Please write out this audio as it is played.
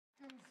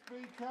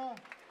speaker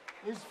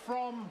is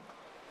from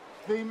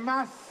the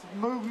mass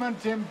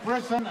movement in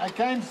Britain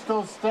against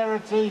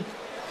austerity,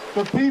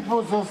 the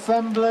People's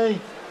Assembly.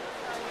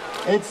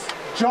 It's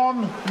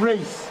John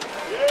Rees.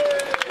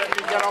 Let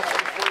me get off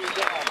before you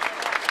get on.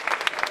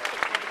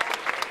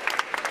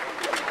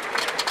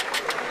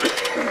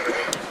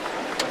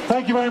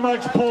 Thank you very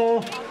much,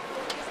 Paul.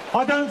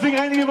 I don't think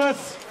any of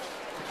us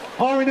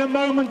are in a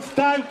moment's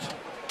doubt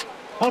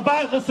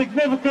about the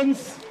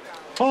significance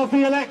of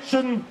the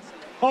election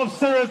of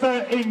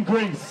Syriza in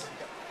Greece.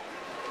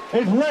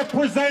 It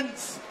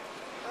represents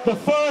the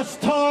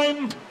first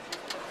time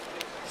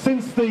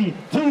since the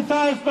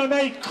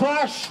 2008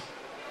 crash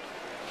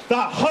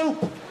that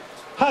hope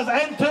has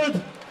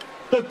entered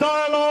the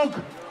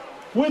dialogue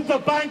with the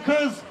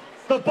bankers,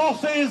 the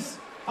bosses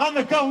and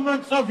the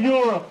governments of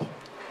Europe.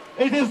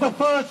 It is the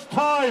first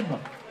time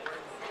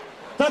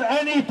that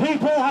any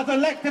people has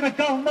elected a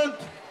government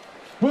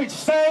which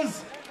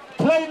says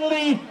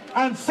plainly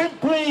and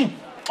simply,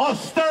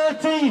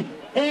 austerity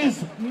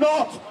is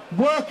not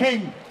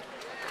working.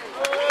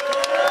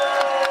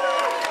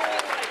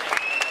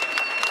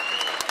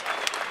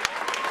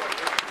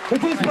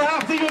 It is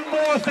perhaps even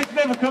more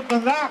significant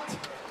than that,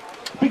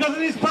 because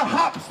it is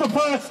perhaps the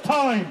first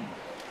time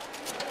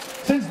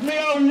since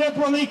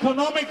neoliberal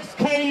economics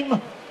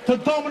came to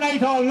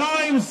dominate our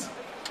lives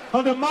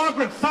under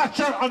Margaret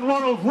Thatcher and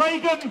Ronald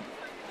Reagan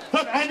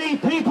that any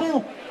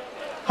people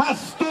has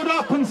stood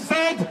up and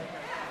said,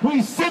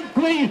 we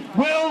simply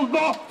will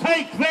not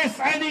take this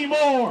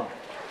anymore.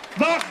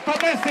 That's the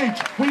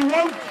message. We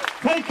won't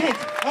take it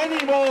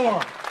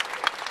anymore.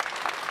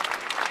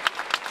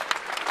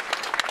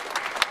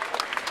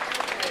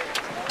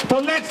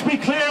 But let's be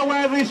clear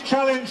where this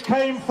challenge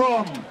came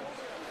from.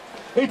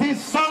 It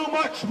is so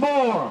much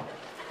more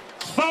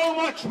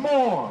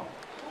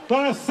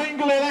than a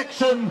single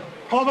election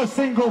of a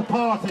single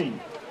party.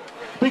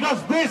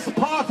 Because this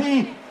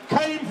party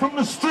came from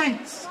the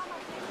streets.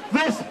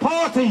 This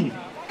party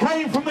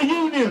came from the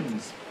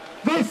unions.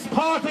 This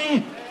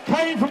party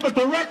came from the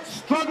direct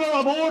struggle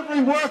of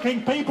ordinary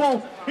working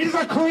people. It is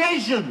a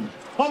creation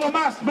of a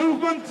mass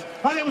movement,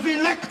 and it was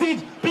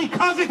elected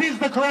because it is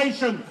the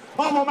creation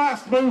of a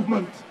mass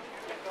movement.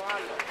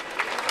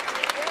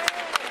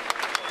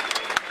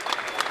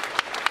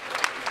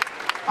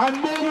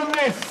 And more than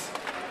this,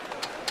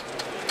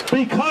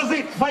 because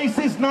it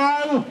faces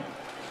now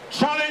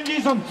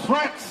challenges and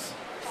threats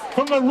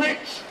from the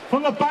rich,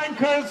 from the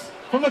bankers,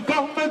 from the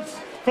governments,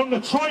 from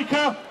the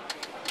Troika,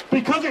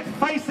 because it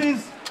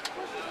faces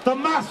the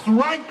mass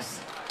ranks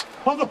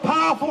of the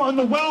powerful and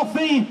the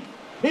wealthy,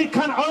 it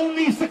can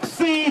only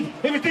succeed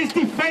if it is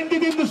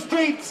defended in the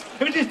streets,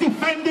 if it is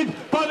defended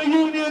by the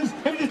unions,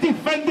 if it is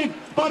defended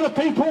by the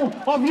people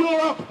of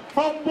Europe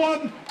from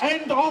one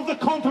end of the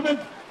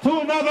continent to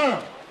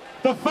another.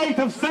 The fate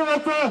of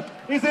Syriza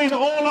is in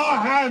all our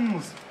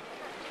hands.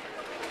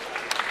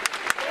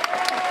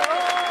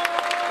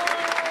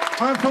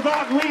 And for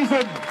that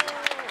reason,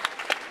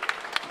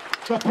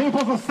 the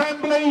People's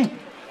Assembly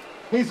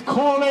is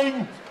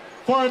calling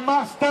for a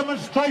mass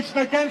demonstration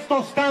against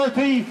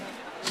austerity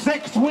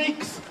 6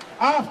 weeks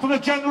after the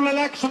general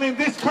election in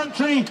this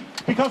country,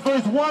 because there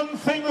is one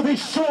thing that is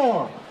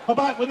sure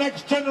about the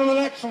next general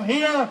election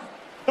here,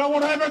 that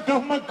whatever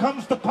government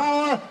comes to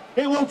power,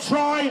 it will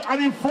try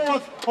and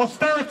enforce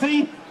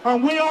austerity,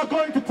 and we are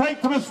going to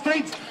take to the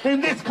streets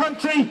in this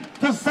country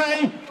to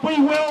say we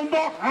will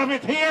not have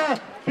it here,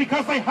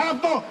 because they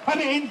have not had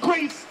it in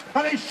Greece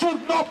and it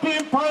should not be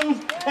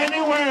imposed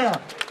anywhere.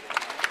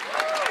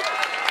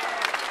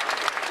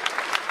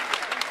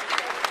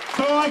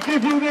 So I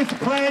give you this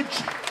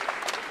pledge,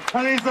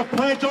 and it is a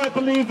pledge I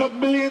believe that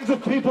millions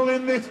of people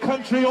in this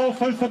country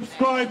also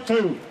subscribe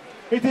to.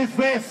 It is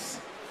this: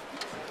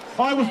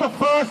 I was the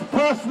first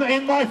person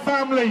in my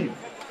family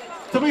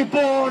to be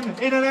born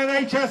in an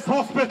NHS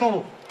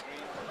hospital.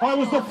 I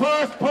was the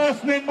first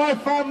person in my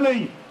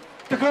family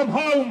to come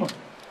home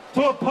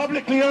to a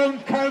publicly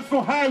owned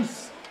council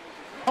house.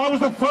 I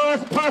was the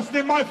first person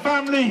in my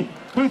family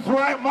who,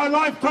 throughout my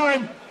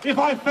lifetime, if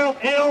I felt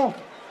ill,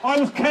 I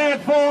was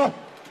cared for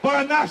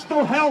by a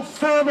National Health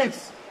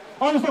Service.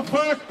 I was the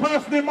first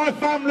person in my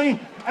family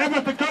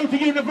ever to go to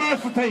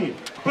university.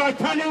 But I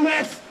tell you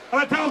this,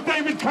 and I tell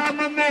David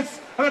Cameron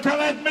this, and I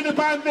tell Ed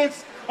Miliband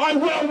this: I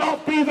will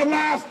not be the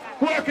last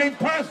working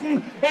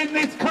person in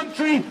this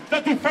country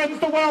that defends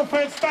the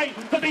welfare state,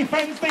 that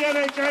defends the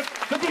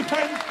NHS, that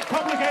defends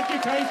public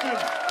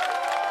education.